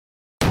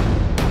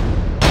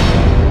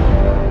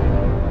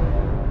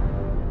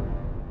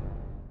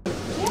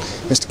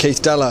Mr.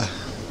 Keith Deller,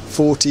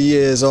 40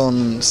 years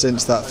on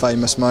since that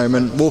famous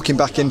moment. Walking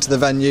back into the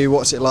venue,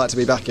 what's it like to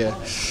be back here?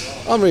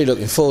 I'm really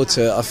looking forward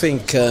to it. I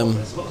think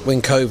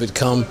when COVID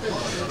come,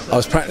 I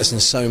was practicing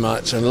so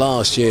much, and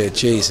last year,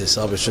 Jesus,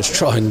 I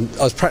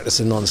was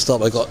practicing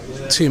non-stop. I got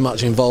too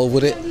much involved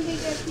with it.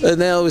 And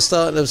now we're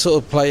starting to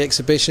sort of play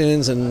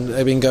exhibitions, and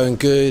they've been going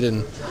good,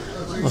 and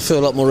I feel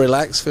a lot more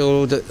relaxed,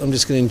 feel that I'm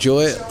just going to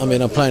enjoy it. I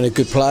mean, I'm playing a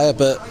good player,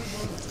 but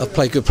I've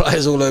played good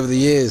players all over the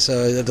years, so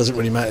it doesn't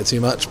really matter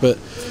too much. But,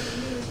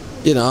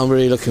 you know, I'm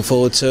really looking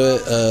forward to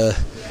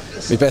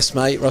it. My best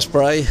mate, Russ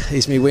Bray,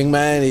 he's my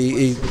wingman.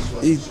 He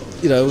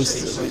you know,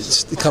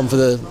 he's come for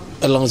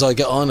as long as I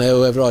get on,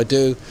 however I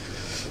do,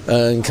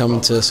 and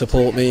come to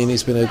support me, and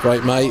he's been a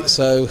great mate.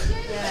 So,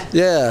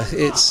 yeah,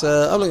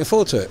 I'm looking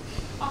forward to it.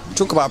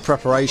 Talk about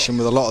preparation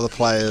with a lot of the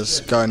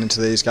players going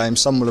into these games.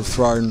 Some will have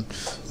thrown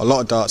a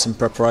lot of darts in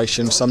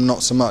preparation, some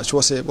not so much.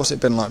 What's it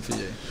been like for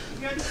you?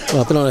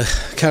 Well, I've been on a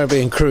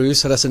Caribbean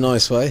cruise, so that's a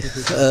nice way.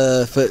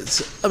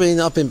 But I mean,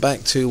 I've been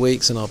back 2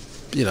 weeks, and I've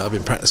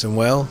been practicing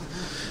well,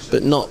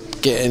 but not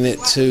getting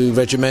it too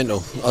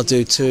regimental. I'll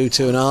do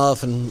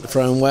 2.5, and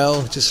throwing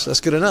well. Just that's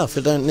good enough.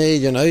 I don't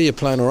need, you're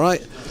playing all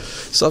right.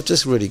 So I've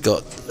just really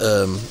got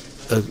a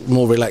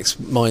more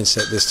relaxed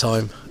mindset this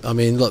time. I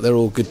mean, look, they're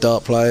all good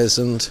dart players,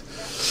 and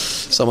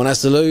someone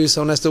has to lose,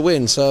 someone has to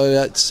win.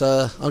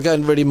 So I'm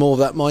going really more of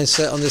that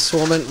mindset on this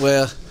tournament,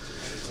 where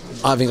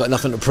I haven't got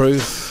nothing to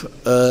prove,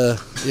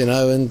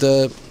 and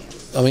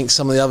I think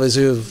some of the others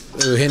who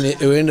are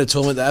in the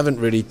tournament that haven't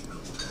really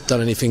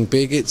done anything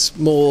big, it's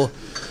more,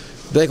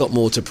 they've got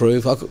more to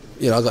prove. I've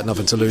got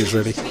nothing to lose,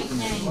 really.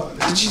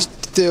 Did you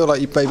feel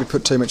like you maybe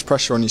put too much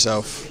pressure on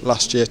yourself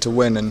last year to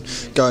win, and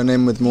going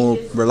in with more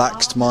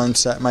relaxed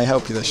mindset may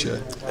help you this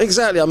year?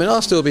 Exactly. I mean,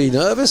 I'll still be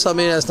nervous. I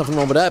mean, there's nothing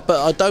wrong with that,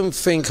 but I don't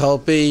think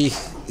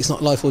it's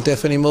not life or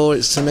death anymore.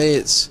 To me,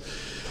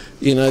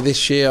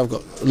 this year I've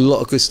got a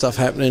lot of good stuff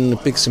happening,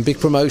 some big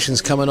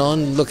promotions coming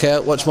on. Look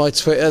out, watch my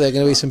Twitter. There are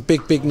going to be some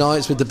big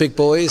nights with the big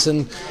boys,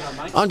 and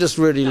I'm just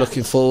really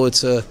looking forward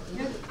to,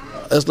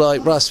 as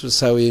like Russ would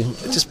tell you,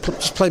 just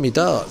play me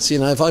darts.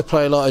 If I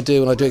play like I do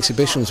when I do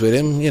exhibitions with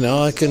him,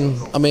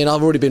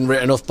 I've already been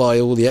written off by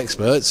all the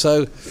experts,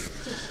 so,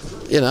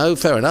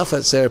 fair enough,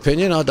 that's their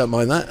opinion, I don't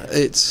mind that.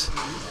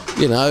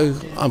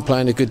 I'm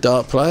playing a good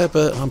dart player,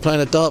 but I'm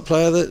playing a dart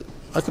player that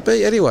I could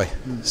beat anyway.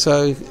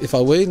 So if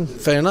I win,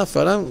 fair enough. If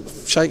I don't,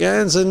 shake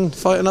hands and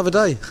fight another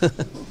day.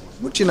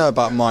 What do you know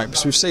about Mike?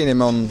 Because we've seen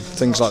him on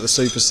things like the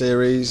Super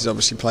Series. He's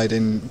obviously played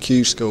in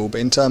Q School, but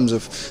in terms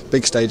of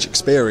big stage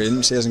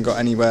experience, he hasn't got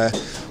anywhere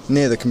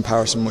near the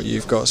comparison what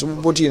you've got. So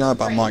what do you know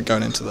about Mike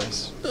going into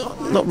this?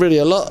 Not really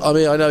a lot. I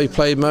mean, I know he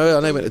played Mo.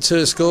 I know he went to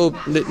tour school,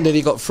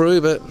 nearly got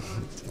through, but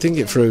didn't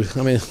get through.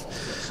 I mean,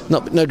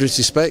 no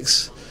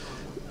disrespects.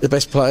 The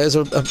best players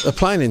are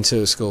playing in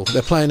tour school.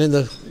 They're playing in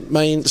the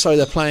main.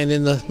 They're playing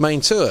in the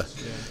main tour.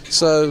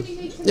 So,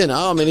 he's going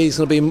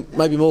to be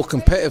maybe more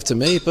competitive to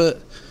me,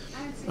 but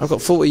I've got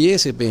 40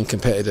 years of being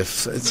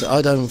competitive.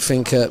 I don't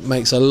think it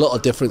makes a lot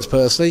of difference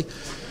personally.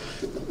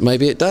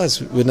 Maybe it does.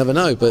 We'd never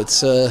know.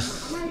 But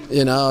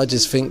I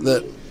just think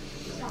that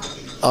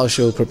I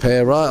shall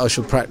prepare right. I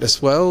shall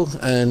practice well,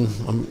 and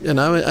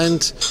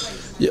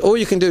all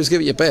you can do is give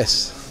it your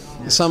best.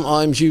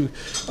 Sometimes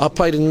I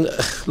played in.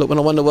 Look, when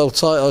I won the world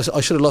title,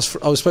 I should have lost.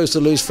 I was supposed to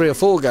lose 3 or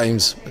 4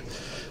 games,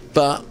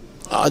 but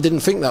I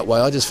didn't think that way.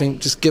 I just think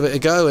just give it a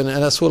go, and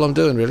that's all I'm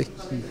doing really.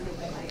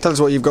 Tell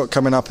us what you've got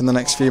coming up in the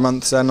next few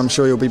months, and I'm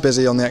sure you'll be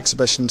busy on the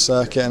exhibition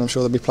circuit, and I'm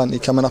sure there'll be plenty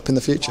coming up in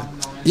the future.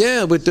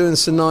 Yeah, we're doing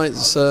some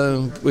nights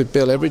with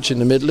Bill Everidge in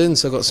the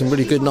Midlands. I've got some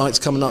really good nights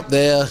coming up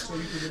there.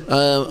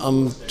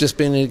 I'm just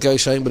been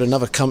negotiating with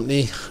another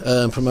company,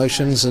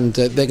 promotions, and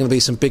they're going to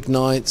be some big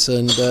nights,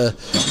 and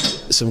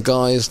some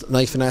guys,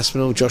 Nathan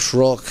Aspinall, Josh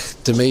Rock,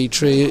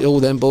 Dimitri, all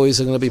them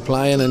boys are going to be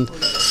playing, and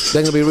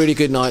they're going to be really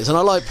good nights. And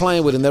I like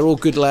playing with them. They're all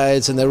good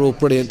lads, and they're all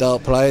brilliant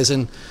dart players,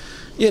 and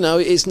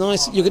it's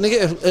nice. You're going to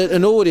get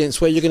an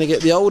audience where you're going to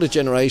get the older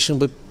generation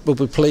will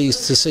be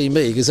pleased to see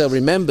me, because they'll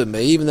remember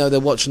me, even though they're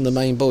watching the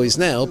main boys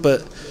now,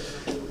 but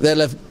they'll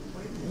have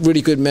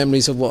really good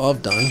memories of what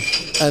I've done.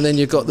 And then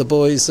you've got the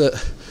boys that,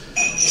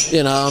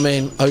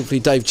 hopefully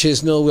Dave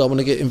Chisnell, I want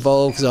to get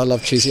involved, because I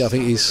love Chizzy. I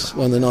think he's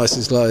one of the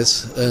nicest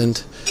guys. And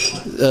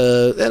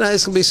there's going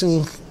to be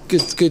some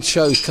good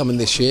shows coming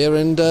this year,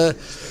 and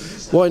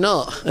why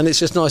not? And it's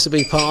just nice to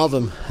be part of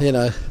them,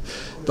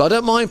 But I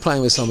don't mind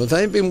playing with some. If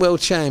they ain't been world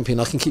champion,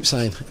 I can keep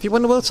saying, have you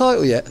won the world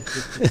title yet?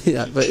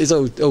 But it's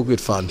all good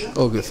fun.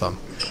 All good fun.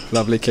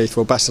 Lovely, Keith.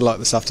 Well, best of luck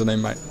this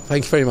afternoon, mate.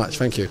 Thank you very much.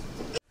 Thank you.